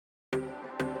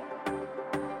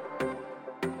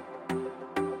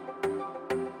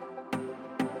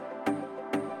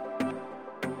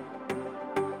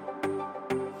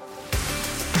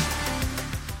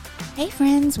Hey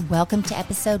friends, welcome to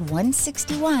episode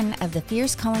 161 of the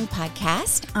Fierce Calling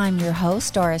Podcast. I'm your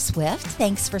host, Dora Swift.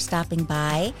 Thanks for stopping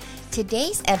by.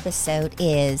 Today's episode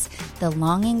is The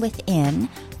Longing Within,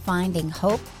 Finding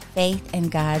Hope, Faith,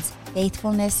 and God's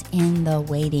Faithfulness in the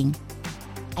Waiting.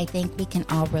 I think we can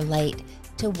all relate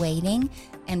to waiting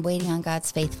and waiting on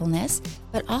God's faithfulness,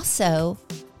 but also,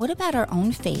 what about our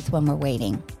own faith when we're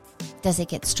waiting? Does it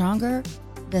get stronger?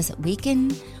 Does it weaken?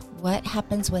 What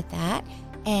happens with that?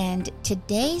 And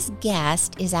today's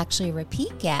guest is actually a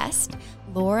repeat guest.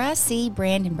 Laura C.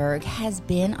 Brandenburg has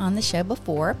been on the show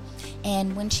before.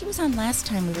 And when she was on last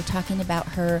time, we were talking about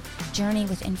her journey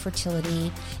with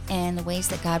infertility and the ways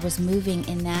that God was moving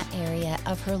in that area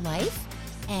of her life.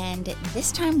 And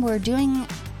this time we're doing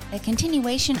a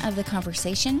continuation of the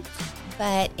conversation,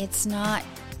 but it's not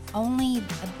only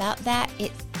about that.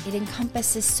 It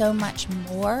encompasses so much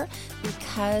more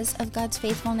because of God's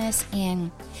faithfulness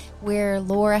and where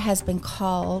Laura has been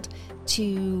called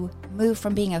to move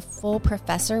from being a full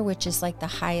professor, which is like the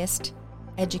highest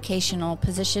educational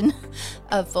position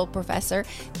of full professor,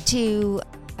 to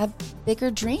a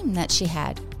bigger dream that she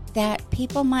had that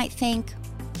people might think,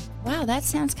 wow, that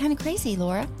sounds kind of crazy,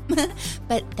 Laura.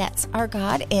 But that's our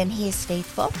God, and He is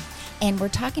faithful. And we're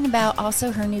talking about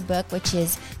also her new book, which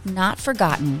is Not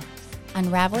Forgotten,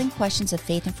 Unraveling Questions of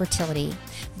Faith and Fertility.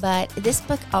 But this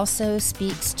book also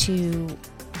speaks to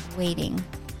waiting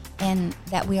and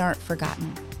that we aren't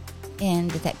forgotten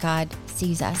and that God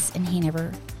sees us and He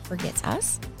never forgets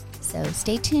us. So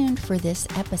stay tuned for this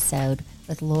episode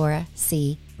with Laura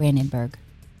C. Brandenburg.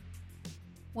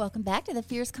 Welcome back to the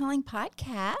Fierce Calling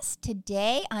Podcast.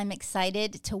 Today, I'm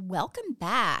excited to welcome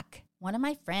back one of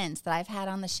my friends that I've had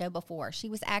on the show before. She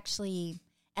was actually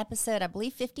episode, I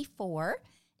believe, 54.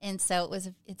 And so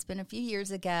it's been a few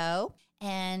years ago.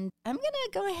 And I'm going to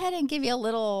go ahead and give you a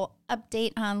little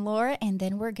update on Laura, and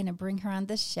then we're going to bring her on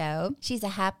the show. She's a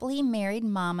happily married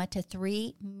mama to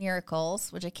 3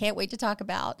 miracles, which I can't wait to talk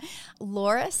about.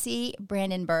 Laura C.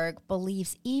 Brandenburg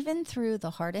believes even through the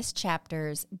hardest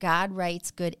chapters, God writes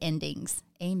good endings.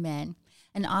 Amen.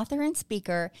 An author and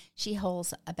speaker, she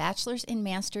holds a bachelor's and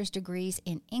master's degrees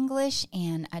in English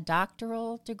and a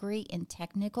doctoral degree in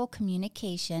technical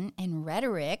communication and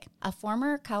rhetoric. A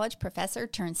former college professor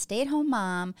turned stay-at-home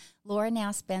mom, Laura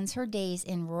now spends her days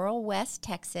in rural West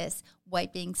Texas,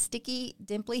 wiping sticky,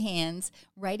 dimply hands,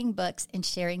 writing books, and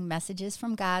sharing messages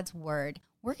from God's Word.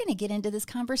 We're going to get into this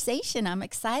conversation. I'm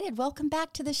excited. Welcome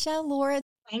back to the show, Laura.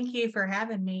 Thank you for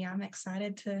having me. I'm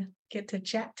excited to get to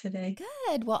chat today.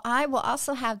 Good. Well, I will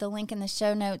also have the link in the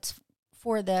show notes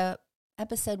for the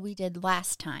episode we did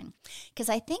last time, because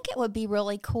I think it would be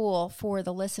really cool for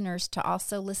the listeners to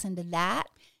also listen to that,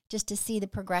 just to see the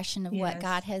progression of what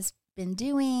God has been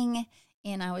doing.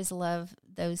 And I always love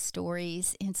those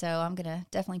stories. And so I'm going to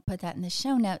definitely put that in the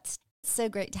show notes. So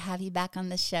great to have you back on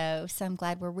the show. So I'm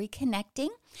glad we're reconnecting.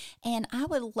 And I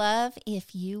would love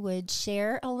if you would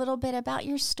share a little bit about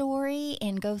your story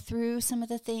and go through some of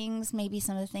the things, maybe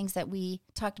some of the things that we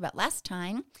talked about last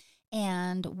time,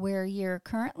 and where you're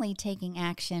currently taking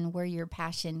action, where your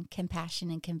passion, compassion,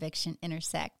 and conviction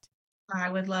intersect. I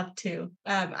would love to.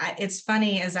 It's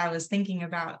funny, as I was thinking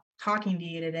about talking to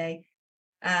you today,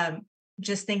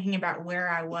 just thinking about where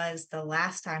I was the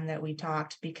last time that we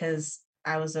talked, because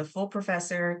I was a full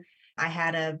professor. I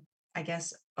had I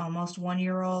guess, almost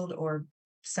 1-year-old or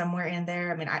somewhere in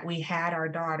there. I mean, we had our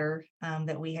daughter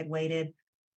that we had waited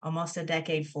almost a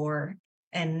decade for.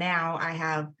 And now I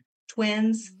have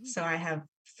twins. Mm-hmm. So I have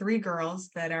 3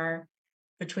 girls that are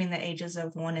between the ages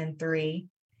of 1 and 3.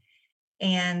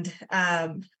 And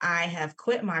I have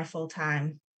quit my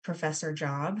full-time professor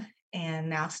job and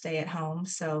now stay at home.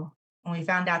 So when we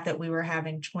found out that we were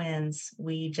having twins,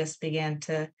 we just began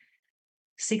to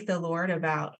seek the Lord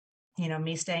about,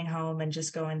 me staying home and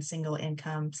just going single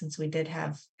income, since we did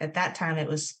have, at that time, it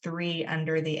was 3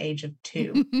 under the age of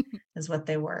 2 is what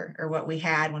they were, or what we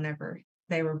had whenever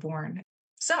they were born.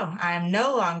 So I am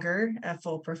no longer a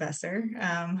full professor.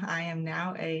 I am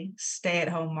now a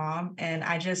stay-at-home mom. And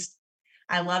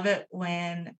I love it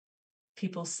when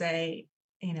people say,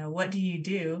 what do you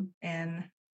do? And,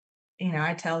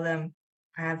 I tell them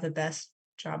I have the best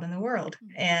job in the world.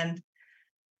 And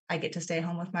I get to stay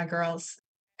home with my girls.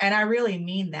 And I really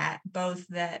mean that, both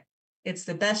that it's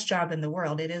the best job in the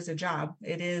world. It is a job.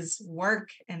 It is work,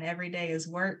 and every day is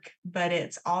work, but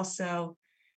it's also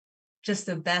just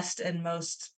the best and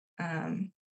most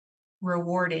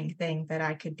rewarding thing that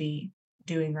I could be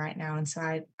doing right now. And so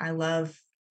I love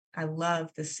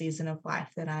the season of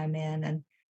life that I'm in. And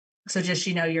so just,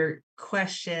 your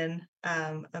question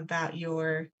about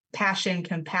your passion,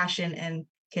 compassion, and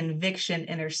conviction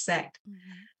intersect.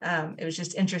 It was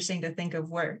just interesting to think of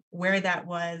where that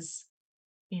was,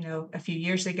 a few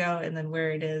years ago, and then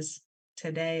where it is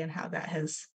today, and how that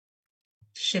has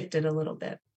shifted a little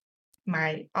bit.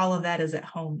 All of that is at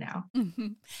home now.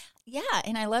 Mhm. Yeah,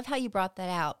 and I love how you brought that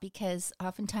out, because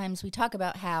oftentimes we talk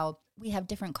about how we have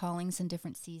different callings in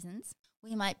different seasons.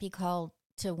 We might be called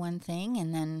to one thing,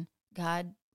 and then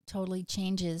God totally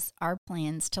changes our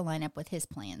plans to line up with his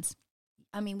plans.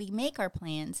 I mean, we make our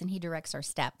plans and he directs our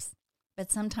steps,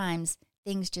 but sometimes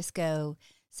things just go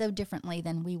so differently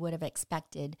than we would have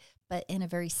expected, but in a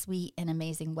very sweet and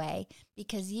amazing way,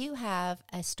 because you have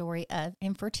a story of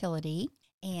infertility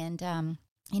and,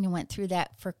 went through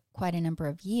that for quite a number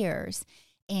of years.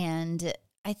 And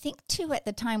I think, too, at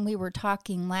the time we were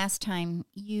talking last time,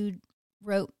 you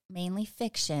wrote mainly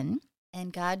fiction,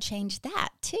 and God changed that,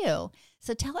 too.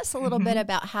 So tell us a little bit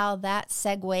about how that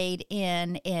segued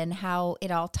in and how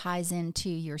it all ties into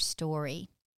your story.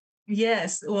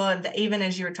 Yes. Well, even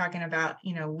as you were talking about,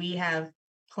 we have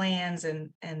plans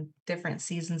and different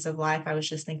seasons of life. I was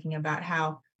just thinking about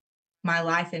how my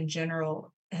life in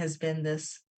general has been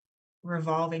this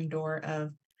revolving door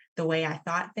of the way I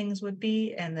thought things would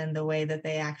be, and then the way that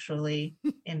they actually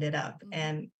ended up.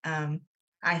 And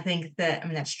I think that,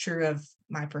 that's true of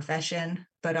my profession,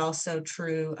 but also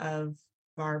true of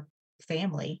our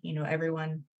family.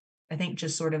 Everyone, I think,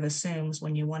 just sort of assumes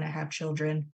when you want to have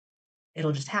children,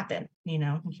 it'll just happen.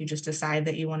 You just decide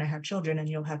that you want to have children and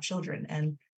you'll have children.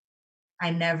 And I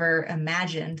never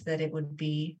imagined that it would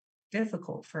be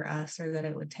difficult for us, or that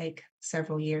it would take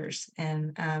several years.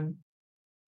 And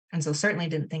so certainly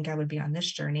didn't think I would be on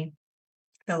this journey.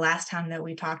 The last time that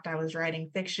we talked, I was writing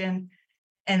fiction,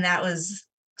 and that was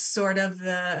sort of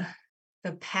the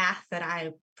path that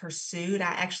I pursued. I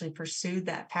actually pursued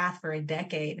that path for a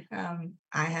decade.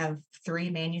 I have 3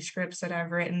 manuscripts that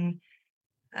I've written.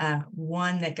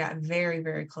 One that got very,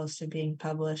 very close to being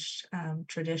published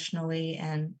traditionally,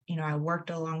 and I worked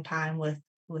a long time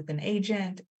with an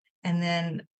agent, and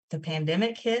then the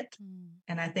pandemic hit,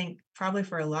 and I think probably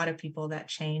for a lot of people that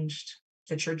changed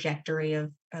the trajectory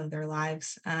of their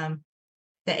lives. The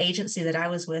agency that I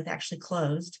was with actually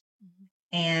closed.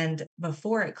 And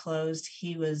before it closed,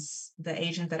 the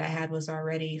agent that I had was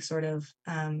already sort of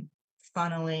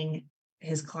funneling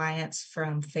his clients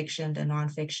from fiction to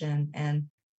nonfiction. And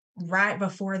right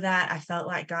before that, I felt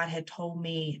like God had told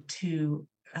me to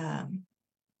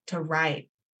write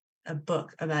a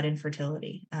book about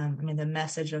infertility. The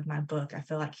message of my book, I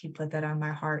feel like he put that on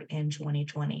my heart in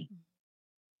 2020.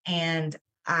 And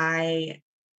I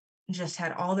just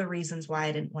had all the reasons why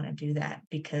I didn't want to do that,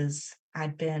 because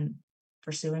I'd been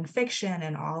pursuing fiction,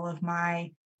 and all of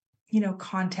my,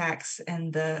 contacts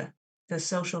and the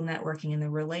social networking and the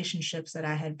relationships that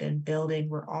I had been building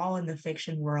were all in the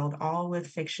fiction world, all with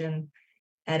fiction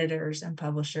editors and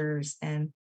publishers.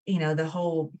 And, the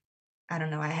whole, I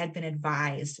don't know, I had been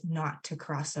advised not to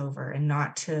cross over and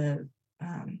not to,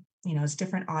 it's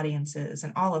different audiences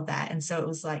and all of that. And so it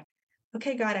was like,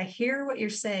 okay, God, I hear what you're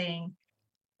saying,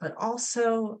 but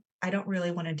also I don't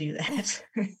really want to do that.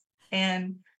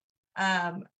 and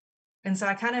um and so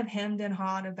I kind of hemmed and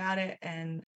hawed about it,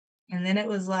 and then it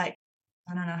was like,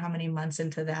 I don't know how many months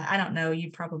into that. I don't know,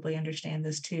 you probably understand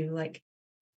this too. Like,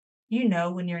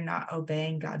 when you're not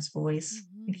obeying God's voice,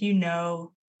 if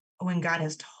when God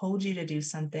has told you to do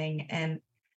something. And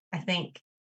I think,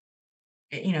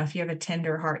 if you have a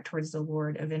tender heart towards the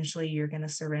Lord, eventually you're going to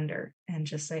surrender and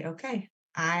just say, okay,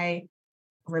 I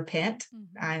repent.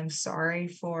 I'm sorry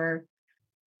for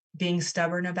being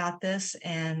stubborn about this.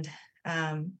 And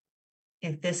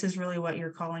if this is really what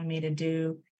you're calling me to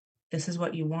do, this is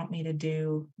what you want me to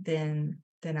do, then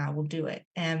I will do it.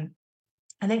 And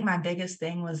I think my biggest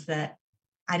thing was that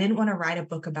I didn't want to write a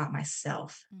book about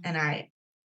myself. And I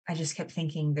just kept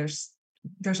thinking there's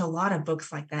a lot of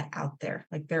books like that out there.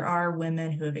 Like, there are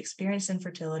women who have experienced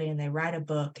infertility and they write a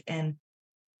book, and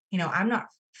I'm not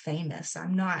famous. I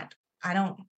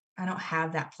don't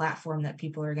have that platform that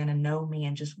people are going to know me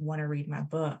and just want to read my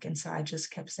book. And so I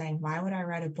just kept saying, why would I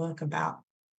write a book about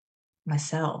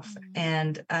myself?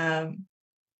 And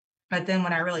but then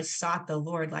when I really sought the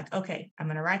Lord, like, okay, I'm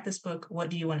going to write this book. What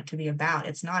do you want it to be about?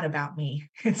 It's not about me.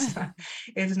 It's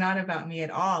not about me at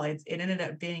all. It ended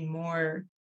up being more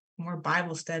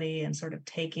Bible study, and sort of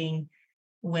taking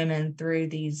women through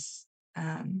these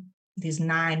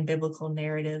 9 biblical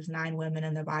narratives, 9 women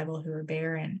in the Bible who are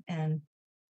barren, and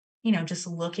just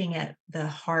looking at the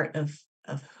heart of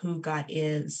who God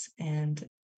is, and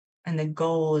the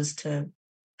goal is to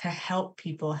help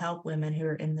women who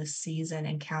are in this season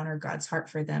encounter God's heart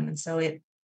for them. And so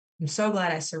I'm so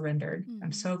glad I surrendered.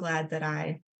 I'm so glad that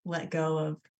I let go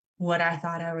of what I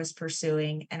thought I was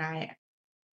pursuing. And I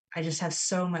just have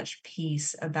so much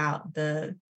peace about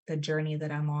the journey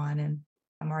that I'm on. And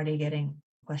I'm already getting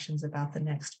questions about the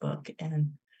next book.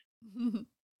 And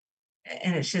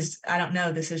it's just, I don't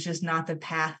know, this is just not the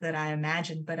path that I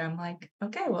imagined. But I'm like,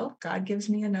 okay, well, God gives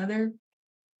me another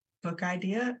book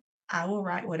idea. I will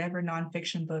write whatever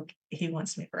nonfiction book he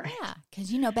wants me to write. Yeah,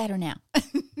 because you know better now.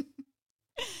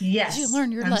 You Yes,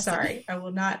 learned your I'm lesson. sorry. I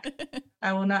will not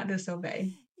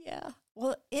disobey. Yeah.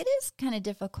 Well, it is kind of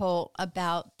difficult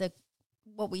about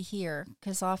what we hear,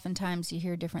 because oftentimes you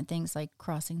hear different things like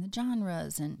crossing the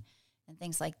genres and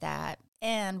things like that.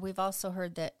 And we've also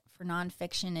heard that for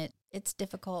nonfiction, it's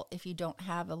difficult if you don't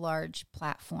have a large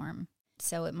platform.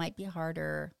 So it might be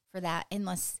harder for that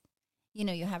unless,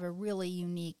 you have a really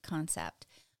unique concept.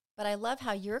 But I love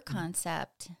how your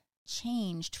concept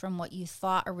changed from what you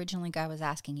thought originally God was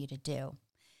asking you to do.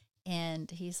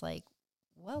 And he's like,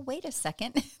 well, wait a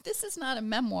second. This is not a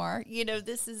memoir.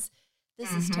 This is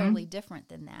totally different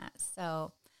than that.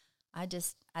 So I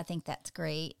think that's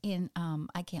great. And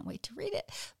I can't wait to read it.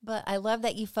 But I love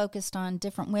that you focused on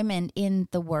different women in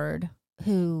the Word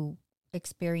who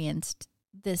experienced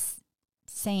this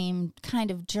same kind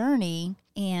of journey.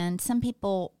 And some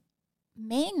people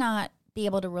may not be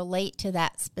able to relate to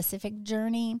that specific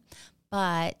journey,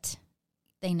 but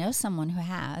they know someone who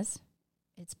has.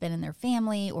 It's been in their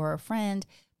family or a friend,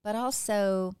 but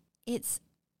also it's,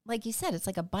 like you said, it's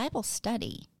like a Bible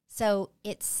study. So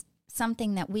it's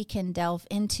something that we can delve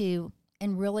into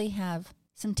and really have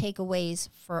some takeaways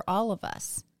for all of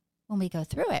us when we go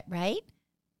through it, right?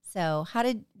 So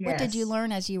what did you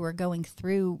learn as you were going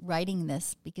through writing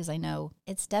this? Because I know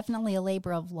it's definitely a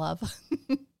labor of love.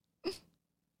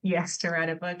 Yes, to write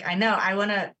a book. I know. I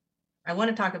want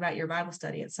to talk about your Bible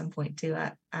study at some point too.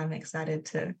 I'm excited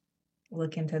to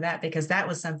look into that, because that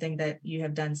was something that you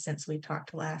have done since we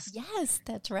talked last. Yes,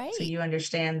 that's right. So you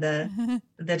understand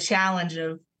the challenge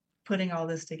of putting all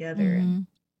this together and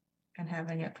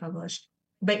having it published.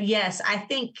 But yes, I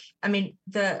mean,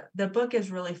 the book is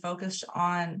really focused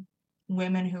on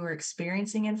women who are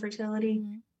experiencing infertility,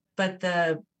 but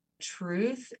the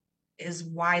truth is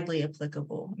widely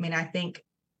applicable. I mean, I think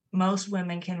most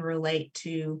women can relate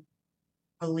to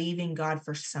believing God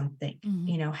for something,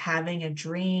 having a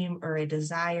dream or a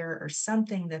desire or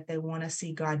something that they want to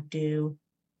see God do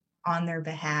on their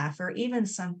behalf, or even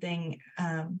something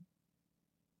they're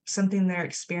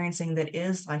experiencing that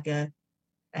is like a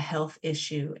health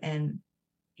issue. And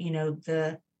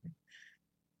I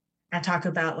talk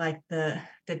about like the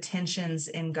tensions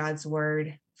in God's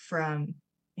word from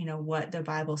what the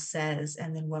Bible says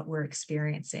and then what we're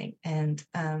experiencing, and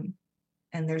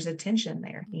there's a tension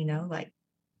there, like,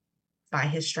 by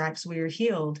his stripes we are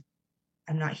healed.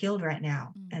 I'm not healed right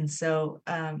now. And so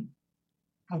I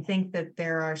think that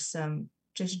there are some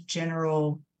just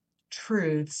general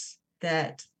truths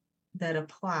that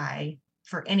apply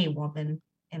for any woman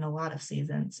in a lot of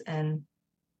seasons. And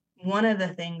one of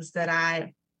the things that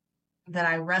I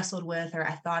wrestled with, or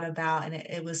I thought about, and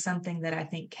it was something that I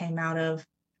think came out of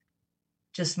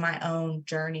just my own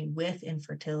journey with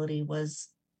infertility, was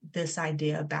this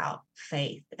idea about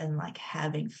faith and like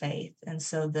having faith. And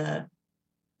so the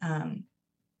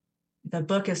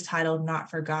book is titled Not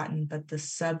Forgotten, but the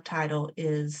subtitle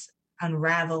is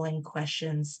Unraveling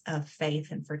Questions of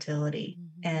Faith and Fertility.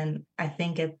 And I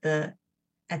think at the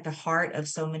heart of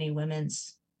so many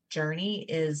women's journey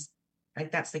is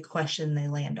like, that's the question they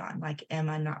land on. Like, am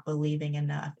I not believing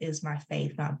enough? Is my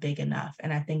faith not big enough?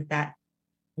 And I think that,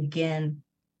 again,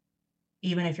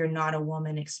 even if you're not a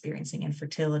woman experiencing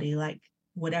infertility, like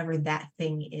whatever that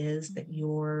thing is that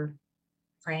you're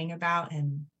praying about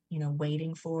and,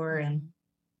 waiting for,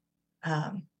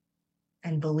 and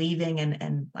believing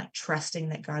and like trusting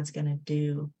that God's going to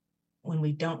do, when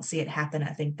we don't see it happen,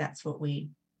 I think that's what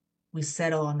we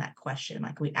settle on, that question.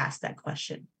 Like, we ask that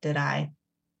question: did I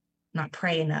not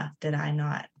pray enough? Did I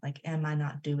not, like, am I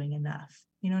not doing enough?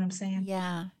 You know what I'm saying?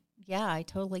 Yeah. Yeah, I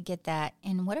totally get that.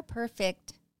 And what a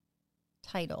perfect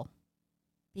title,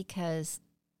 because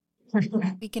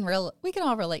we can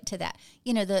all relate to that.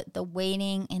 The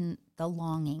waiting and the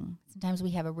longing. Sometimes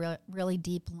we have a really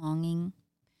deep longing.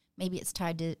 Maybe it's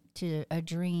tied to a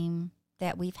dream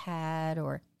that we've had,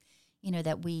 or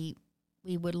that we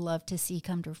would love to see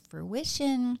come to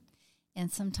fruition.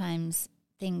 And sometimes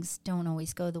things don't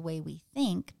always go the way we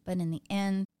think, but in the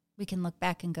end, we can look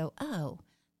back and go, oh,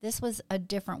 this was a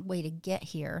different way to get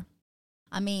here.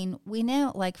 I mean, we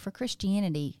know, like, for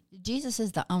Christianity, Jesus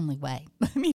is the only way. I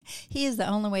mean, he is the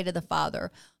only way to the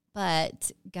Father, but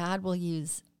God will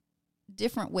use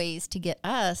different ways to get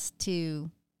us to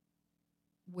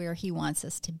where he wants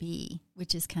us to be,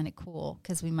 which is kind of cool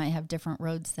because we might have different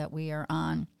roads that we are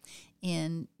on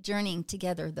in journeying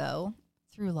together, though,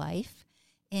 through life.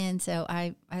 And so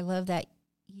I love that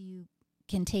you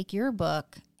can take your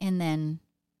book and then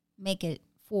make it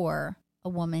for a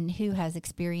woman who has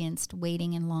experienced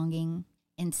waiting and longing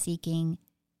and seeking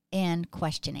and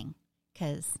questioning,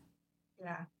 because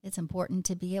it's important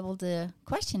to be able to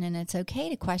question, and it's okay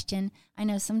to question. I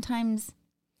know sometimes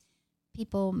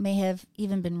people may have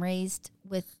even been raised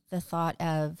with the thought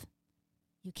of,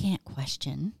 you can't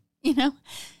question,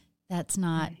 that's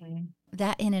not,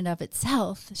 that in and of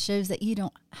itself shows that you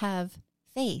don't have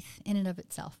faith in and of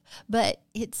itself. But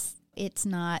it's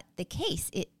not the case.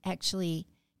 It actually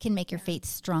can make your faith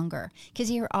stronger, because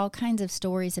you hear all kinds of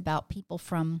stories about people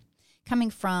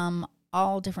coming from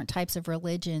all different types of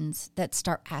religions that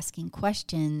start asking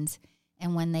questions.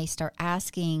 And when they start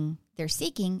asking, they're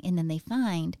seeking, and then they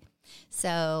find.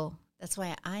 So that's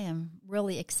why I am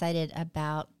really excited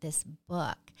about this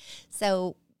book.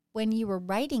 So when you were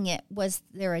writing it, was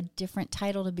there a different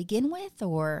title to begin with,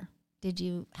 or did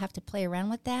you have to play around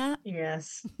with that?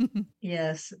 Yes.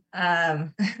 Yes.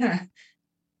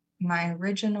 My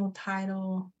original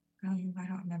title, I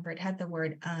don't remember. It had the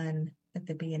word "un" at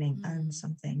the beginning,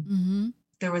 something. Mm-hmm.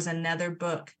 There was another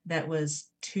book that was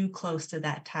too close to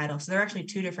that title. So there are actually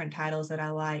two different titles that I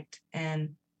liked.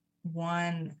 And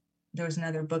there was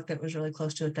another book that was really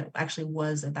close to it that actually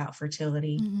was about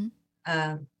fertility.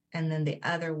 Mm-hmm. And then the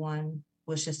other one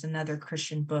was just another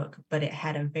Christian book, but it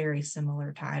had a very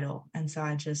similar title. And so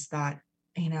I just thought,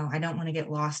 I don't want to get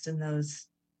lost in those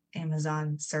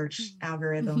Amazon search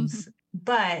algorithms.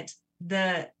 But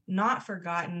the Not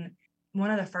Forgotten,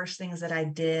 one of the first things that I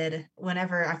did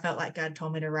whenever I felt like God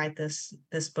told me to write this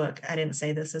book, I didn't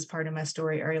say this as part of my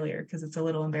story earlier because it's a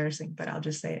little embarrassing, but I'll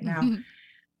just say it now.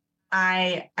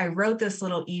 I wrote this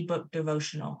little ebook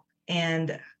devotional,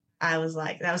 and I was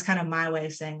like, that was kind of my way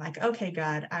of saying, like, okay,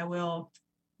 God, I will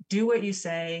do what you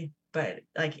say, but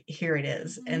like, here it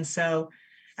is. And so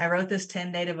I wrote this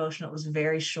 10-day devotional. It was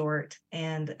very short,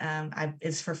 and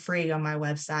it's for free on my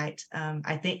website.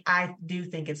 I do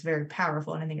think it's very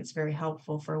powerful, and I think it's very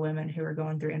helpful for women who are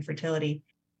going through infertility.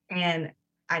 And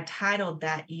I titled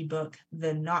that ebook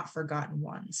 "The Not Forgotten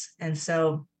Ones." And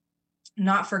so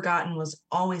Not Forgotten was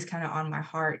always kind of on my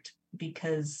heart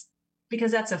because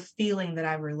that's a feeling that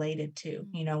I related to.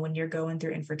 When you're going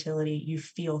through infertility, you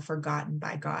feel forgotten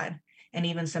by God. And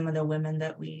even some of the women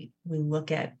that we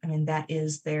look at, I mean, that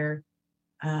is their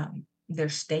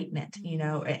statement,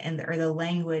 or the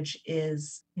language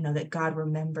is, that God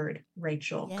remembered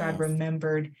Rachel, Yes. God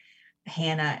remembered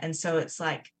Hannah. And so it's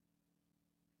like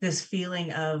this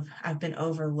feeling of I've been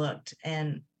overlooked.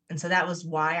 And so that was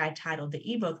why I titled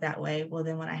the ebook that way. Well,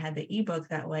 then when I had the ebook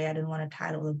that way, I didn't want to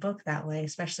title the book that way,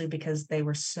 especially because they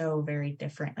were so very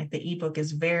different. Like the ebook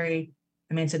is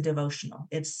it's a devotional.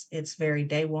 It's very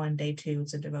day one, day two,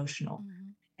 it's a devotional.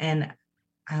 And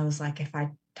I was like, if I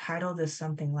title this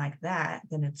something like that,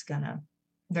 then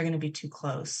they're going to be too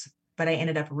close. But I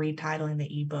ended up retitling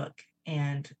the ebook,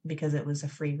 and because it was a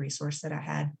free resource that I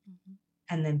had,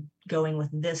 and then going with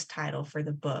this title for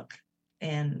the book,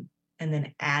 and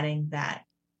then adding that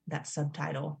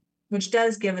subtitle, which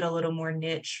does give it a little more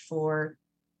niche for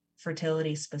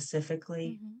fertility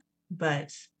specifically.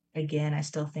 But again, I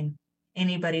still think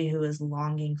anybody who is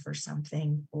longing for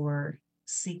something or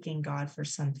seeking God for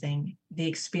something, the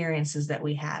experiences that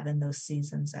we have in those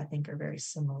seasons, I think, are very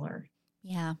similar.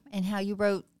 Yeah. And how you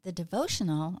wrote the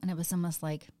devotional, and it was almost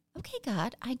like, okay,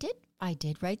 God, I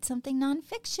did write something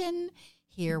nonfiction.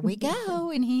 Here we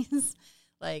go. And he's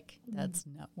like, that's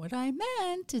not what I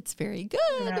meant. It's very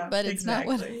good, but it's not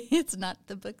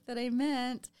the book that I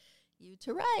meant you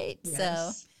to write. Yes.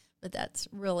 So, but that's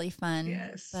really fun.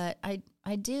 Yes. But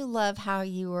I do love how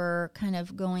you were kind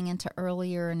of going into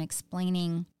earlier and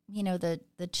explaining,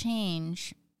 the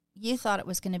change. You thought it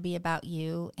was going to be about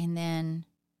you, and then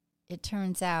it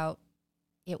turns out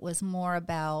it was more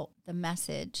about the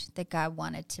message that God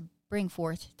wanted to bring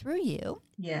forth through you.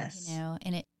 Yes.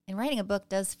 And writing a book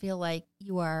does feel like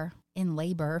you are in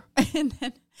labor and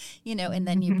then, and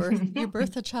then you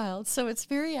birth a child. So it's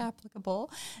very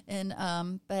applicable. And,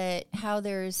 but how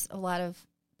there's a lot of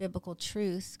biblical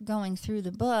truth going through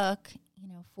the book,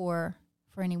 for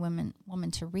any woman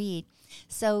to read.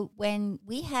 So when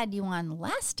we had you on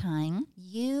last time,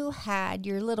 you had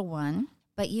your little one,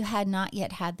 but you had not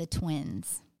yet had the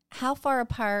twins. How far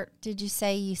apart did you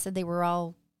say? You said they were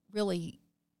all really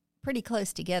pretty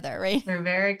close together, right? They're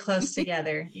very close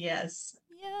together. Yes.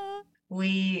 Yeah.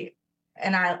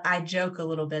 I joke a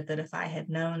little bit that if I had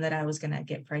known that I was going to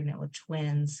get pregnant with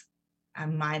twins, I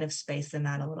might have spaced them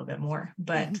out a little bit more,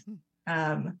 but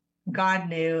God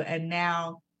knew. And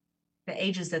now the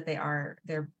ages that they are,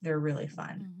 they're really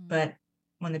fun. But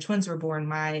when the twins were born,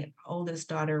 my oldest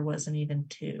daughter wasn't even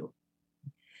 2.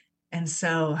 And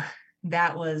so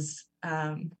that was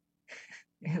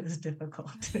it was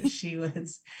difficult. she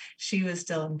was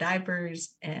still in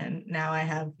diapers, and now I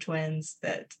have twins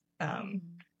that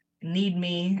need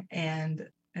me, and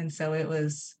so it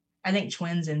was, I think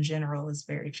twins in general is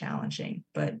very challenging,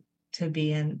 but to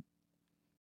be in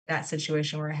that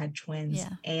situation where I had twins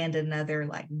and another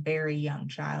like very young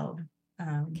child,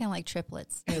 kind of like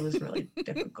triplets. it was really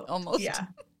difficult. Almost. Yeah.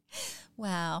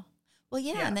 Wow. Well,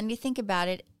 yeah. And then you think about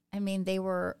it. I mean, they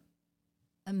were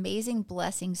amazing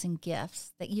blessings and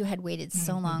gifts that you had waited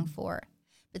so long for.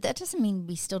 But that doesn't mean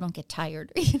we still don't get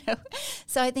tired,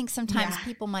 So I think sometimes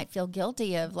people might feel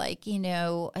guilty of like,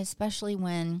 especially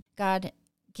when God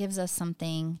gives us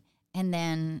something and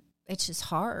then it's just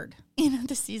hard.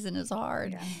 The season is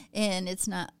hard. Yeah. And it's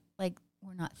not like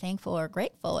we're not thankful or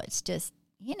grateful. It's just,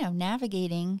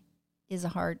 navigating is a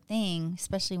hard thing,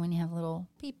 especially when you have little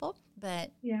people.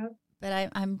 But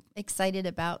I'm excited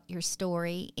about your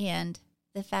story and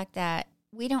the fact that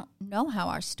we don't know how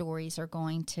our stories are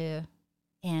going to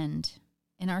end.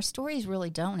 And our stories really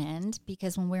don't end,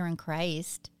 because when we're in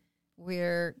Christ,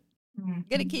 we're going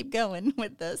to keep going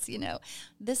with this.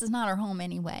 This is not our home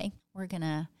anyway. We're going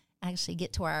to actually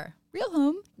get to our real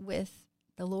home with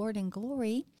the Lord in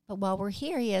glory. But while we're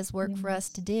here, he has work for us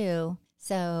to do.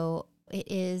 So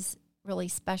it is really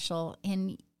special.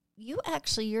 And you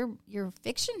actually, your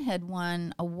fiction had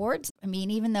won awards. I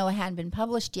mean, even though it hadn't been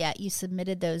published yet, you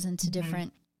submitted those into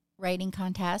different writing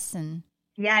contests. And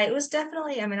yeah, it was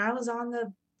definitely, I mean, I was on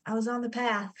the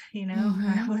path,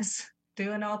 I was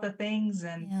doing all the things,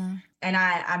 and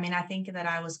I mean, I think that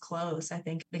I was close. I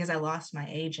think because I lost my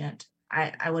agent,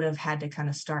 I would have had to kind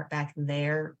of start back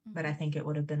there, but I think it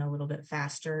would have been a little bit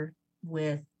faster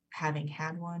with having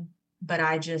had one. But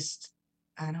I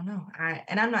don't know.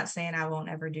 And I'm not saying I won't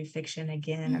ever do fiction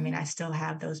again. I mean, I still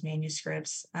have those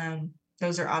manuscripts.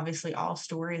 Those are obviously all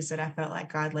stories that I felt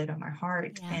like God laid on my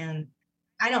heart. Yeah. And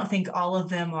I don't think all of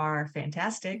them are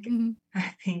fantastic.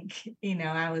 I think,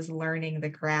 I was learning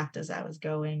the craft as I was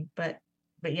going, but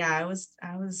yeah, I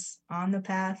was on the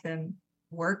path and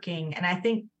working. And I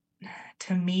think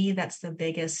to me, that's the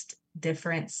biggest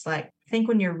difference. Like, I think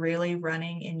when you're really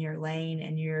running in your lane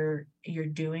and you're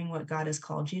doing what God has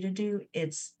called you to do, I'm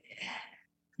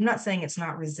not saying it's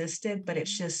not resisted, but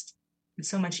it's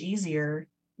so much easier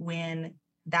when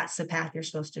that's the path you're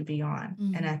supposed to be on.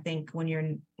 And I think when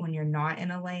you're not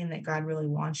in a lane that God really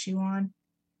wants you on,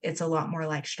 it's a lot more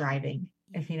like striving,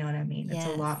 if you know what I mean. Yes.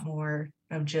 It's a lot more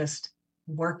of just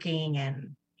working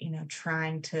and,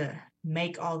 trying to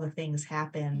make all the things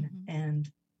happen. And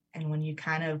when you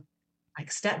kind of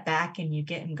like step back and you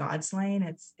get in God's lane,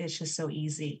 it's just so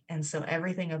easy. And so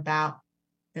everything about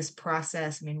this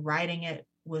process, I mean, writing it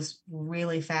was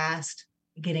really fast.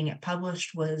 Getting it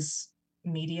published was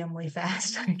mediumly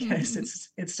fast. I guess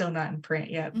it's still not in print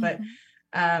yet, but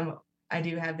I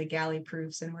do have the galley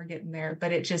proofs and we're getting there.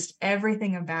 But it just,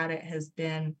 everything about it has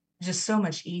been just so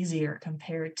much easier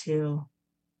compared to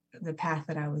the path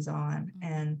that I was on.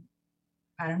 And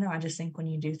I don't know, I just think when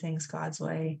you do things God's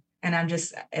way, and I'm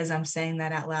just, as I'm saying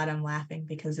that out loud, I'm laughing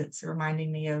because it's reminding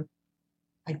me of,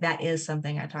 like, that is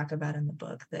something I talk about in the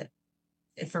book, that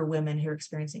for women who are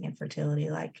experiencing infertility,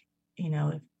 like,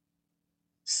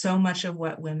 so much of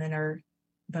what women are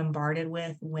bombarded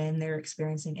with when they're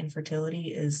experiencing infertility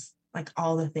is like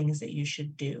all the things that you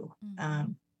should do.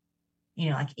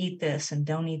 Like eat this and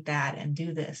don't eat that and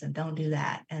do this and don't do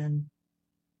that. And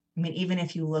I mean, even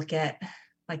if you look at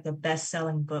like the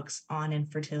best-selling books on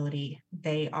infertility,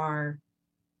 they're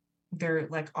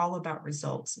like all about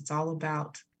results. It's all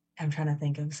about, I'm trying to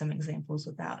think of some examples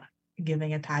without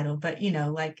giving a title, but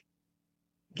like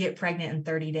get pregnant in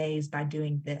 30 days by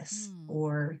doing this,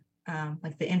 or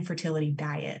like the infertility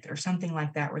diet or something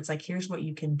like that, where it's like, here's what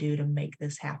you can do to make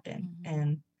this happen.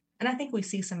 And I think we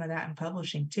see some of that in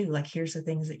publishing too. Like, here's the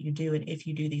things that you do, and if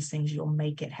you do these things, you'll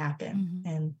make it happen.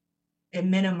 And it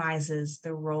minimizes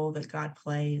the role that God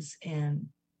plays in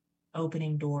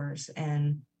opening doors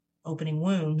and opening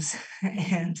wombs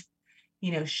and,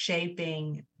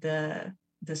 shaping the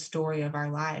story of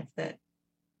our life. That,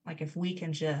 like, if we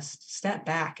can just step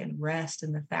back and rest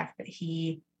in the fact that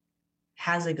he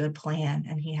has a good plan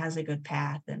and he has a good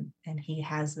path, and he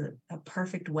has a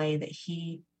perfect way that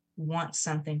he wants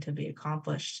something to be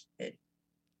accomplished, it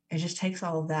just takes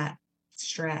all of that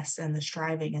stress and the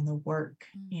striving and the work,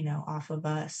 off of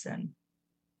us. And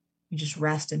you just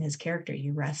rest in his character.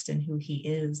 You rest in who he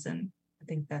is. And I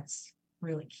think that's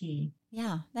really key.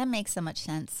 Yeah, that makes so much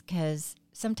sense because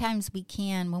sometimes we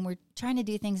can, when we're trying to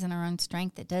do things in our own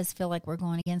strength, it does feel like we're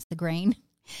going against the grain,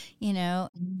 you know,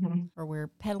 Mhm. or we're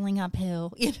pedaling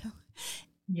uphill, you know.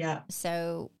 Yeah.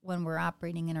 So when we're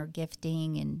operating in our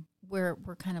gifting and we're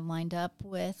kind of lined up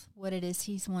with what it is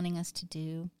he's wanting us to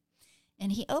do,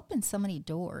 and he opens so many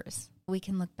doors, we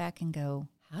can look back and go,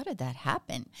 how did that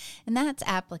happen? And that's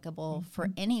applicable for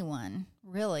Mhm. anyone,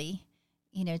 really,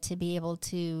 you know, to be able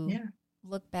to Yeah.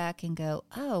 look back and go,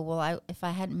 oh, well, if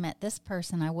I hadn't met this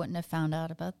person, I wouldn't have found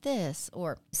out about this,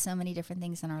 or so many different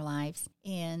things in our lives.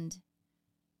 And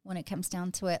when it comes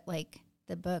down to it, like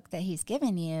the book that he's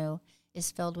given you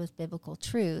is filled with biblical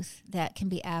truth that can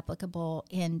be applicable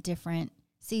in different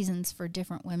seasons for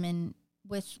different women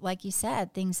with, like you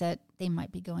said, things that they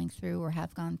might be going through or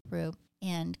have gone through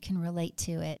and can relate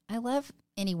to it. I love,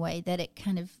 anyway, that it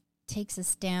kind of takes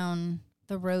us down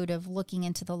the road of looking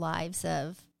into the lives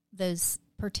of those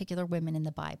particular women in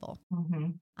the Bible.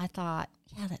 Mhm. I thought,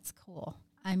 yeah, that's cool.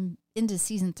 I'm into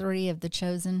season 3 of The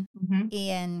Chosen. Mhm.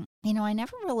 And, you know, I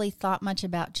never really thought much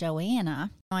about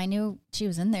Joanna. I knew she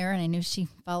was in there and I knew she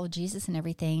followed Jesus and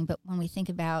everything. But when we think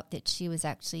about that she was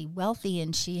actually wealthy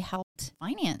and she helped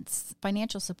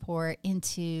financial support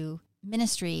into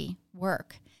ministry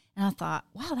work. And I thought,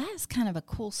 wow, that is kind of a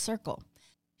cool circle.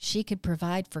 She could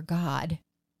provide for God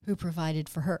who provided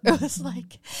for her. It was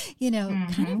like, you know,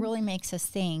 kind of Mhm. really makes us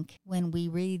think when we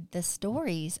read the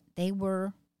stories, they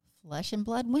were flesh and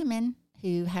blood women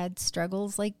who had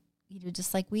struggles like, you know,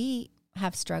 just like we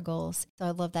have struggles. So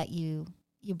I love that you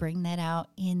bring that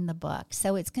out in the book.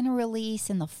 So it's going to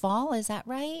release in the fall, is that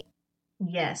right?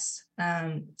 Yes.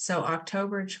 So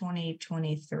October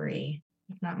 2023,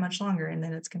 not much longer, and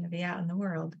then it's going to be out in the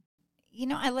world. You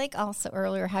know, I like also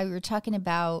earlier how you were talking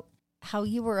about how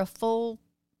you were a full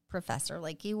professor,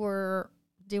 like you were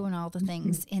doing all the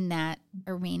things in that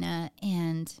arena,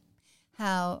 and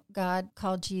how God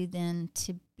called you then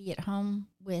to be at home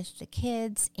with the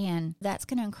kids. And that's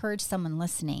going to encourage someone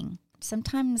listening.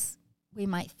 Sometimes we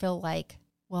might feel like,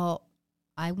 well,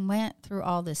 I went through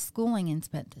all this schooling and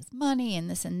spent this money and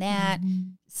this and that.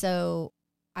 Mhm. So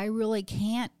I really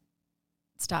can't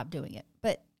stop doing it.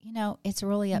 But, you know, it's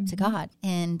really up to Mhm. God.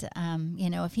 And, you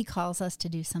know, if he calls us to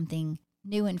do something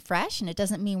new and fresh, and it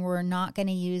doesn't mean we're not going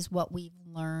to use what we've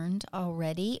learned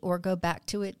already or go back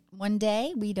to it one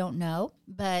day, we don't know.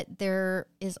 But there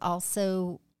is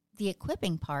also the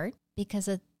equipping part because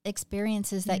of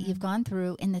experiences that Yeah. you've gone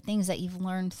through and the things that you've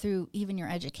learned through even your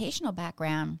educational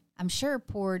background, I'm sure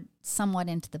poured somewhat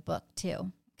into the book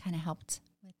too. Kind of helped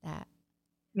with that.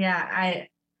 Yeah,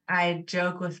 I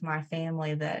joke with my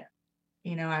family that,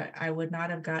 you know, I would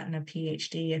not have gotten a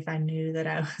PhD if I knew that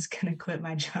I was going to quit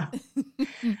my job.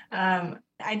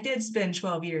 I did spend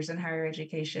 12 years in higher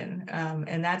education,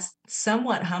 and that's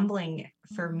somewhat humbling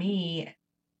for Mhm. me.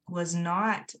 Was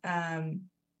not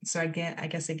so again, I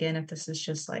guess again, if this is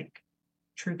just like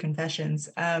true confessions,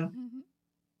 Mhm.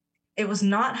 it was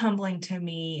not humbling to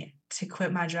me to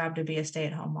quit my job to be a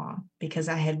stay-at-home mom because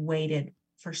I had waited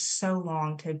for so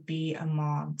long to be a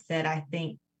mom that I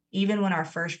think even when our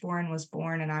firstborn was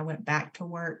born and I went back to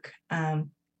work,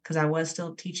 because I was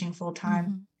still teaching full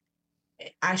time,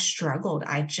 Mhm. I struggled.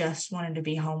 I just wanted to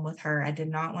be home with her. I did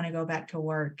not want to go back to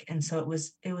work. And so it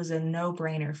was a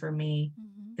no-brainer for me.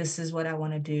 Mhm. This is what I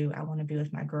want to do. I want to be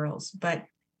with my girls. But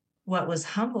what was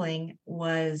humbling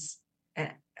was uh,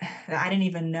 I didn't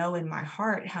even know in my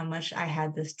heart how much I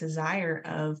had this desire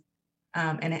of,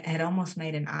 and it had almost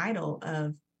made an idol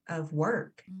of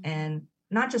work, Mhm. and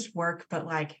not just work, but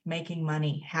like making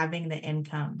money, having the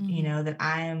income, Mhm. that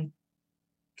I am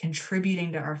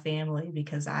contributing to our family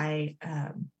because I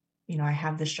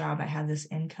have this job, I have this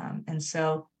income. And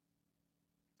so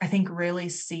I think really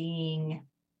seeing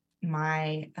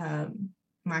my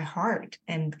heart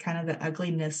and kind of the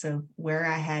ugliness of where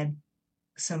I had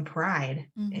some pride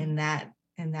Mhm. in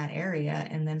that area,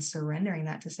 and then surrendering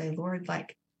that to say, Lord,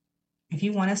 like if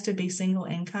you want us to be single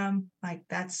income, like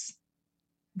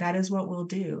that is what we'll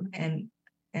do. And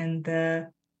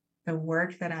the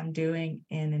work that I'm doing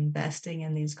in investing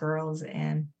in these girls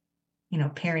and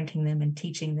parenting them and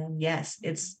teaching them, yes,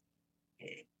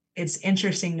 it's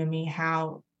interesting to me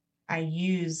how I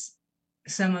use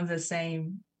some of the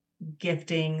same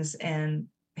giftings, and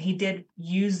he did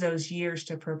use those years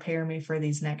to prepare me for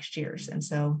these next years. And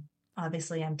so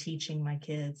obviously I'm teaching my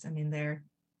kids. I mean, the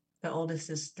oldest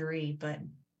is 3, but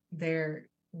they're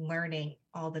learning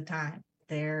all the time.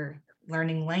 They're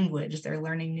learning language, they're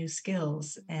learning new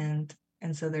skills, and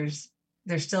so there's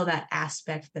still that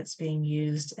aspect that's being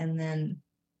used. And then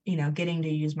getting to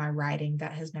use my writing,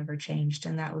 that has never changed.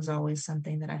 And that was always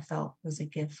something that I felt was a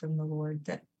gift from the Lord,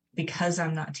 that because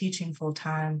I'm not teaching full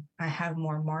time, I have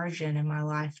more margin in my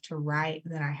life to write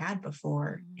than I had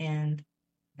before. And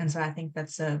so I think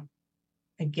that's a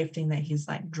gifting that he's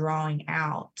like drawing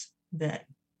out that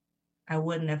I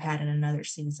wouldn't have had in another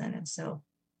season. And so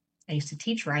I used to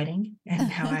teach writing, and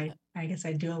now I guess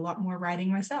I do a lot more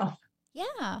writing myself.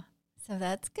 Yeah. So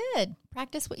that's good.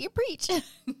 Practice what you preach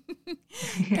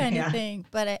kind of Yeah. thing.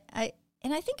 But I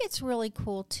think it's really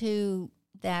cool too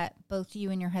that both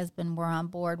you and your husband were on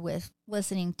board with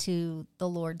listening to the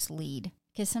Lord's lead.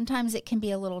 Because sometimes it can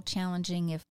be a little challenging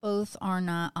if both are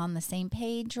not on the same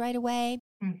page right away.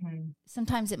 Mm-hmm.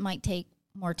 Sometimes it might take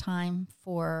more time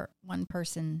for one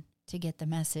person to get the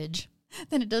message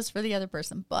than it does for the other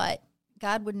person. But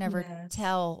God would never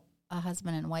tell a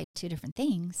husband and wife two different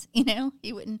things.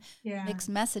 He wouldn't mix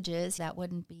messages. That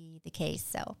wouldn't be the case.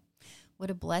 So what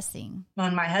a blessing. Well,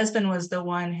 and my husband was the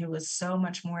one who was so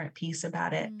much more at peace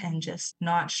about it and just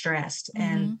not stressed.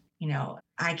 And,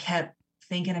 I kept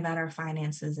thinking about our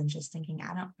finances and just thinking,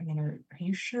 are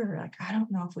you sure? Like, I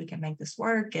don't know if we can make this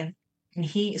work. And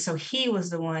he was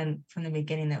the one from the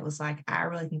beginning that was like, I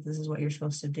really think this is what you're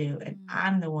supposed to do. And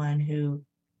I'm the one who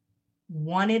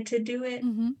wanted to do it,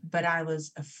 but I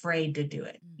was afraid to do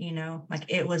it. Like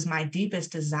it was my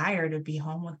deepest desire to be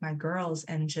home with my girls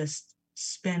and just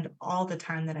spend all the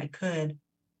time that I could,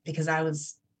 because I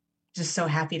was just so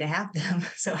happy to have them,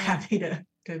 so happy to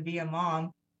be a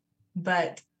mom.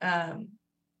 But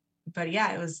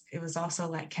yeah, it was also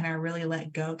like, can I really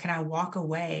let go? Can I walk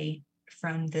away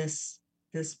from this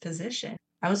position?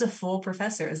 I was a full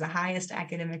professor. It was the highest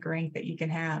academic rank that you can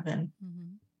have. And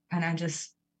I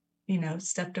just,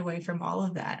 stepped away from all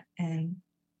of that. And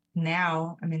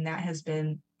now, that has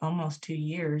been almost 2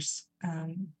 years.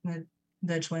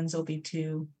 The twins will be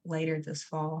 2 later this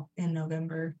fall in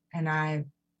November. And I've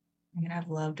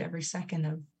loved every second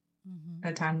of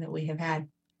the time that we have had.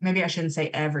 Maybe I shouldn't say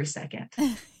every second.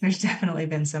 There's definitely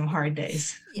been some hard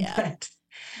days.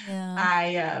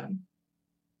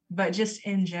 But just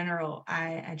in general,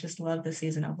 I just love the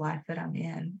season of life that I'm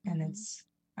in. And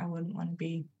I wouldn't want to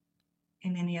be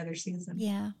in any other season.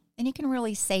 Yeah. And you can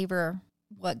really savor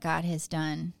what God has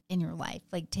done in your life.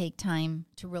 Like take time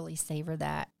to really savor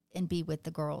that and be with the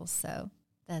girls. So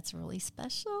that's really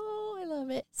special. I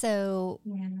love it. So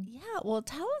well,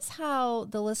 tell us how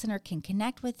the listener can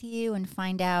connect with you and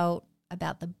find out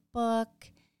about the book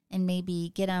and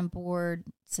maybe get on board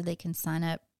so they can sign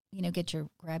up,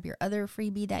 grab your other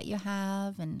freebie that you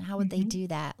have. And how would they do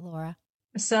that, Laura?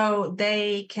 So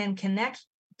they can connect.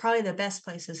 Probably the best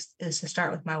place is to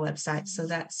start with my website. So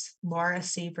that's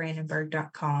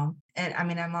lauracbrandenburg.com. And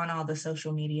I'm on all the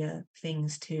social media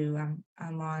things too.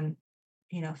 I'm on,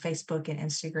 Facebook and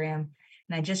Instagram.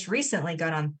 And I just recently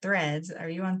got on Threads. Are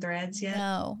you on Threads yet?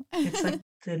 No. It's like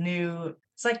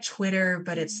it's like Twitter,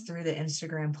 but it's through the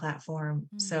Instagram platform.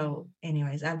 So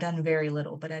anyways, I've done very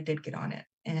little, but I did get on it.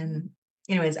 And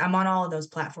anyways, I'm on all of those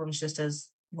platforms just as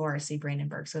Laura C.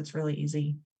 Brandenburg. So it's really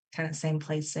easy. Kind of same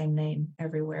place, same name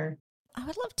everywhere. I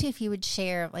would love to if you would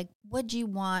share, what do you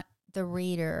want the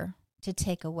reader to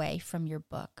take away from your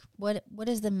book? What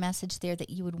is the message there that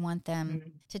you would want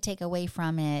them to take away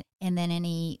from it? And then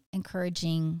any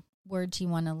encouraging words you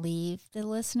want to leave the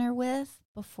listener with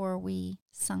before we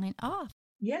sign off?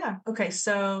 Yeah. Okay.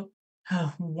 So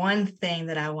one thing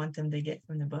that I want them to get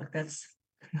from the book, that's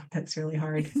really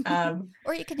hard.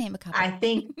 Or you can name a couple. I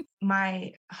think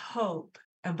my hope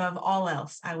above all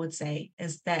else, I would say,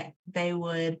 is that they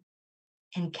would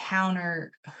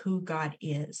encounter who God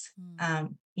is,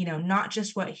 not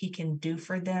just what he can do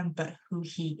for them, but who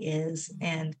he is.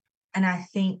 And I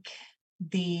think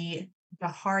the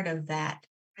heart of that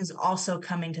is also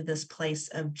coming to this place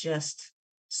of just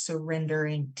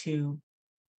surrendering to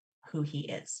who he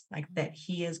is, like that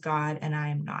he is God and I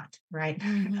am not, right?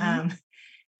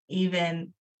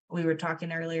 Even we were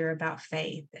talking earlier about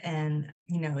faith and,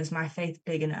 is my faith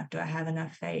big enough? Do I have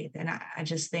enough faith? And I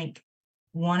just think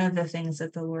one of the things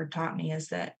that the Lord taught me is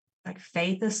that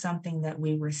faith is something that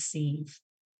we receive.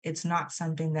 It's not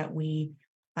something that we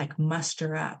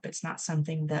muster up. It's not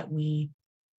something that we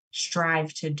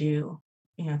strive to do.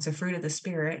 It's a fruit of the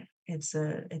Spirit. It's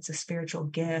a spiritual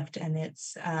gift, and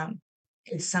it's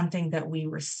something that we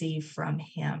receive from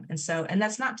him. And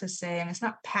that's not to say, it's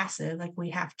not passive.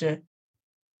 You have to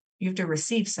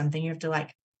receive something. You have to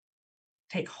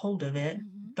take hold of it,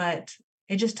 but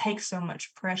it just takes so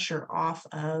much pressure off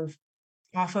of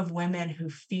women who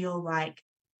feel like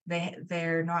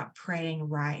they're not praying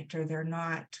right, or they're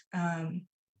not,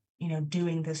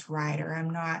 doing this right, or I'm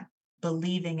not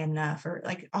believing enough, or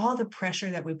like all the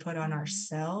pressure that we put on Mhm.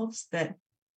 ourselves, that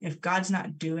if God's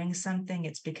not doing something,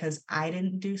 it's because I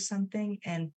didn't do something.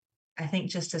 And I think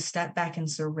just to step back and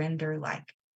surrender, like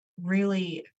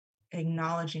really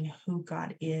acknowledging who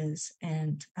God is,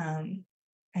 and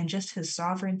just his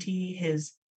sovereignty,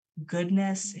 his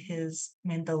goodness,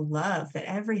 Mhm. the love, that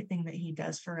everything that he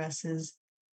does for us is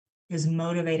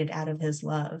motivated out of his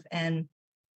love. And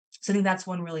so I think that's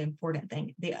one really important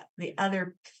thing. The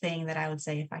other thing that I would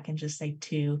say, if I can just say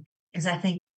two, is I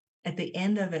think at the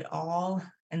end of it all,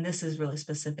 and this is really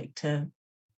specific to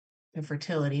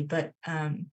fertility, but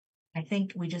I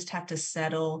think we just have to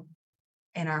settle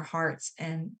in our hearts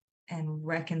and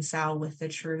reconcile with the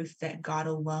truth that God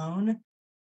alone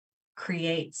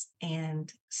creates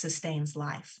and sustains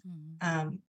life. Mhm.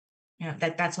 Um,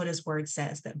 that's what his word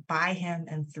says, that by him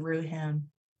and through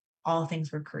him all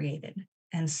things were created.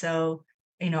 And so,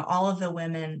 all of the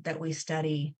women that we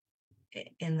study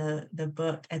in the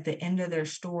book, at the end of their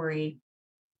story,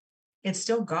 it's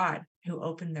still God who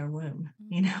opened their womb.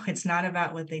 Mhm. It's not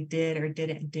about what they did or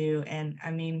didn't do. And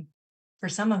I mean, for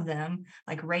some of them,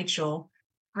 like Rachel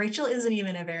isn't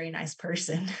even a very nice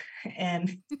person.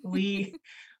 And we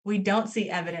don't see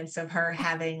evidence of her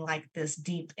having like this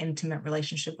deep, intimate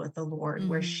relationship with the Lord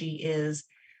where Mhm. she is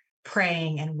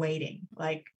praying and waiting.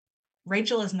 Like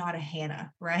Rachel is not a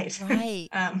Hannah, right? Right.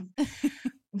 um,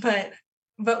 but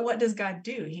what does God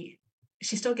do?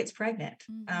 She still gets pregnant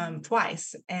Mhm.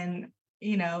 twice. And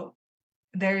you know,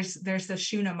 there's the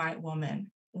Shunammite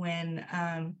woman when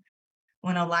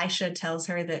Elisha tells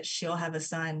her that she'll have a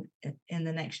son in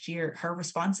the next year, her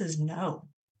response is no.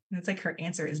 And it's like her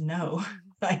answer is no. Mhm.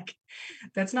 Like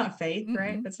that's not faith,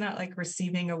 right? Mm-mm. That's not like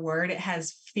receiving a word. It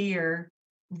has fear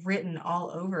written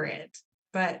all over it.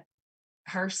 But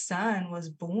her son was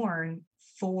born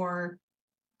for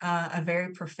a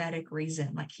very prophetic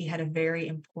reason. Like he had a very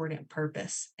important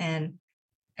purpose. And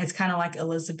it's kind of like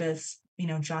Elizabeth's,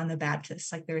 John the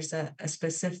Baptist. Like there's a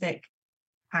specific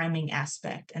timing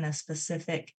aspect and a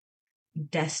specific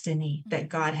destiny that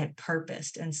God Mhm. had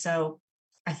purposed. And so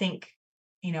I think,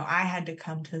 I had to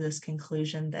come to this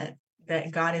conclusion that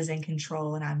God is in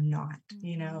control and I'm not,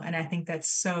 Mhm. and I think that's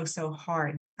so, so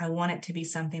hard. I want it to be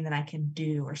something that I can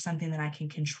do or something that I can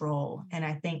control. And Mhm.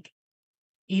 I think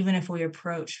even if we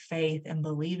approach faith and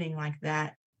believing like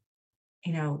that,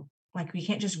 like we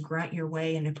can't just grunt your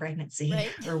way into pregnancy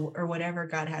Right. or whatever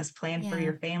God has planned for Yeah.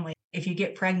 your family. If you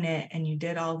get pregnant and you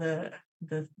did all the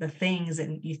things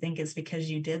and you think it's because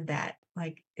you did that,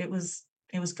 like it was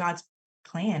God's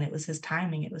plan, it was his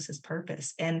timing, it was his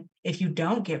purpose. And if you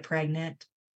don't get pregnant,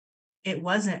 it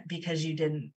wasn't because you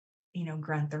didn't,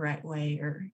 grunt the right way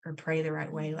or pray the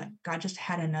right way. Like Mhm. God just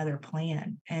had another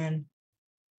plan. And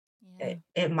Yeah.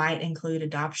 it might include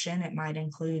adoption, it might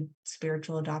include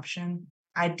spiritual adoption.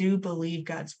 I do believe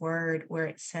God's word where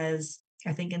it says,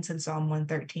 I think it's in Psalm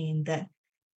 113, that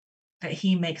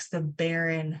he makes the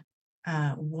barren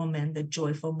woman the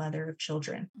joyful mother of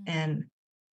children. Mhm.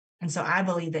 And so I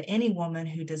believe that any woman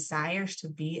who desires to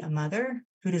be a mother,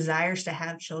 who desires to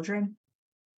have children,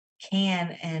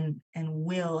 can and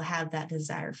will have that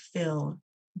desire filled.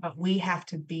 But we have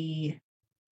to be,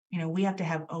 we have to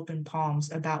have open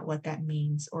palms about what that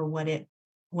means or what it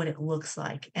looks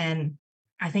like. And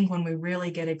I think when we really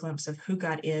get a glimpse of who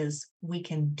God is, we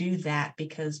can do that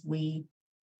because we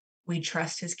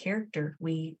trust his character.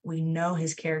 We know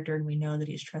his character and we know that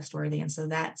he's trustworthy. And so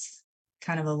that's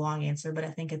kind of a long answer, but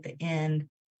I think at the end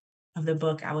of the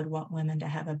book, I would want women to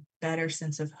have a better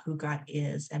sense of who God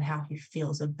is and how he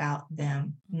feels about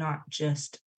them, not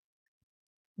just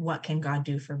what can God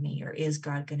do for me or is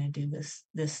God going to do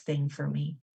this thing for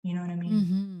me? You know what I mean?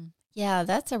 Mm-hmm. Yeah,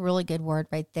 that's a really good word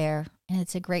right there. And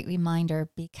it's a great reminder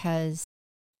because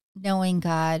knowing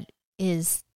God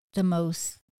is the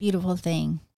most beautiful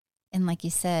thing. And like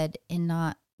you said, and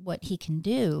not what he can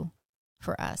do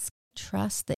for us.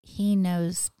 Trust that he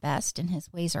knows best and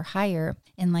his ways are higher.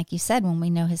 And like you said, when we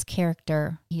know his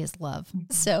character, he is love.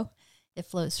 Mhm. So it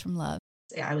flows from love.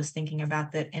 I was thinking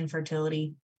about that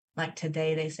infertility, like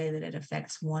today, they say that it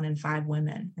affects 1 in 5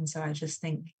 women. And so I just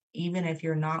think, even if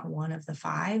you're not one of the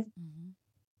five, Mm-hmm.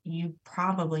 you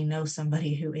probably know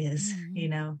somebody who is,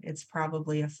 Mm-hmm. it's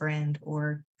probably a friend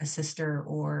or a sister,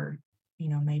 or,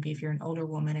 maybe if you're an older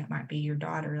woman, it might be your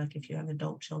daughter, like if you have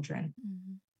adult children.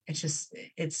 Mm-hmm. It's just,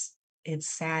 it's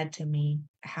sad to me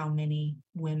how many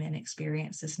women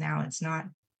experience this now. It's not,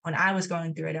 when I was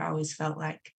going through it, I always felt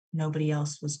like nobody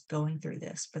else was going through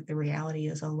this. But the reality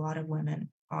is a lot of women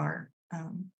are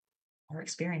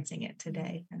experiencing it Mm-hmm.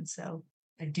 today. And so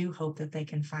I do hope that they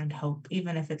can find hope,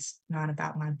 even if it's not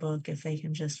about my book, if they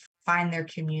can just find their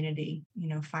community,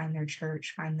 find their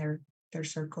church, find their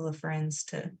circle of friends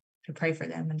to pray for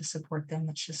them and to support them.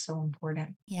 It's just so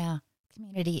important. Yeah.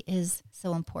 Community is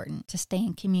so important, to stay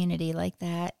in community like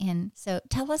that. And so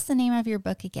tell us the name of your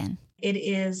book again. It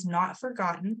is Not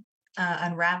Forgotten,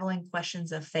 Unraveling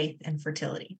Questions of Faith and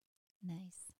Fertility.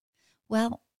 Nice.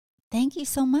 Well, thank you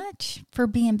so much for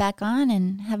being back on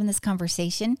and having this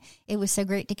conversation. It was so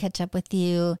great to catch up with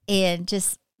you and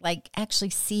just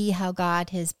actually see how God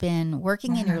has been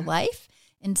working in your life.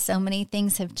 And so many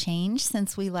things have changed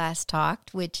since we last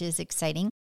talked, which is exciting.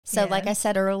 So like I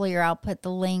said earlier, I'll put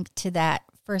the link to that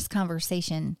first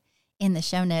conversation in the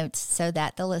show notes so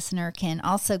that the listener can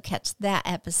also catch that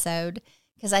episode,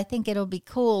 because I think it'll be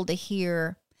cool to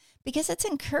hear, because it's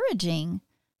encouraging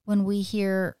when we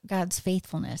hear God's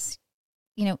faithfulness,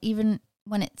 even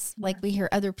when it's like we hear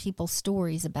other people's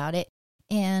stories about it.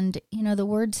 And, the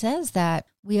word says that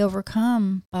we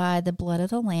overcome by the blood of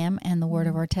the Lamb and the word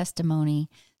of our testimony.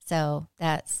 So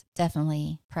that's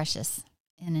definitely precious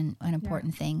and an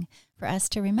important thing for us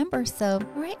to remember. So,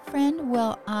 all right, friend.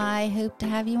 Well, I hope to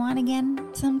have you on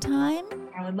again sometime.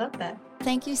 I would love that.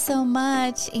 Thank you so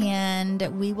much. And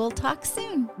we will talk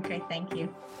soon. Okay, thank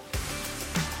you.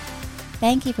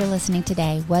 Thank you for listening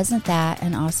today. Wasn't that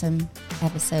an awesome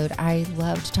episode? I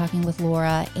loved talking with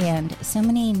Laura, and so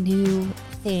many new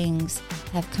things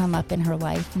have come up in her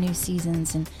life, new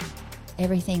seasons, and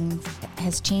everything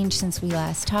has changed since we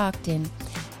last talked, and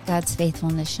God's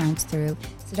faithfulness shines through.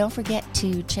 So don't forget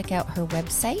to check out her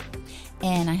website,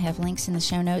 and I have links in the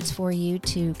show notes for you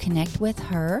to connect with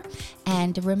her.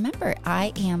 And remember,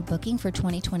 I am booking for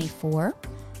 2024.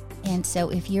 And so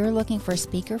if you're looking for a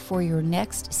speaker for your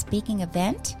next speaking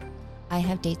event, I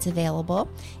have dates available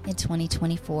in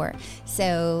 2024.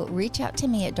 So reach out to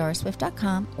me at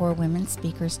doriswift.com or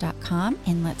womenspeakers.com,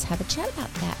 and let's have a chat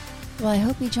about that. Well, I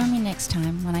hope you join me next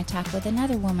time when I talk with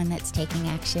another woman that's taking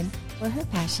action where her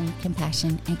passion,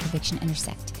 compassion, and conviction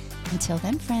intersect. Until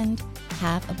then, friend,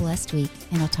 have a blessed week,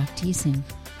 and I'll talk to you soon.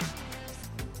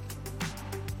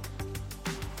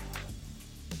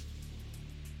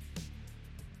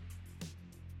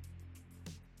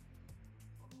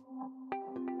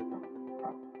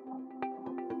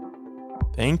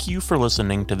 Thank you for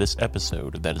listening to this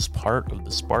episode that is part of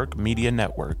the Spark Media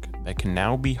Network that can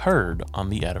now be heard on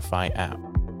the Edify app.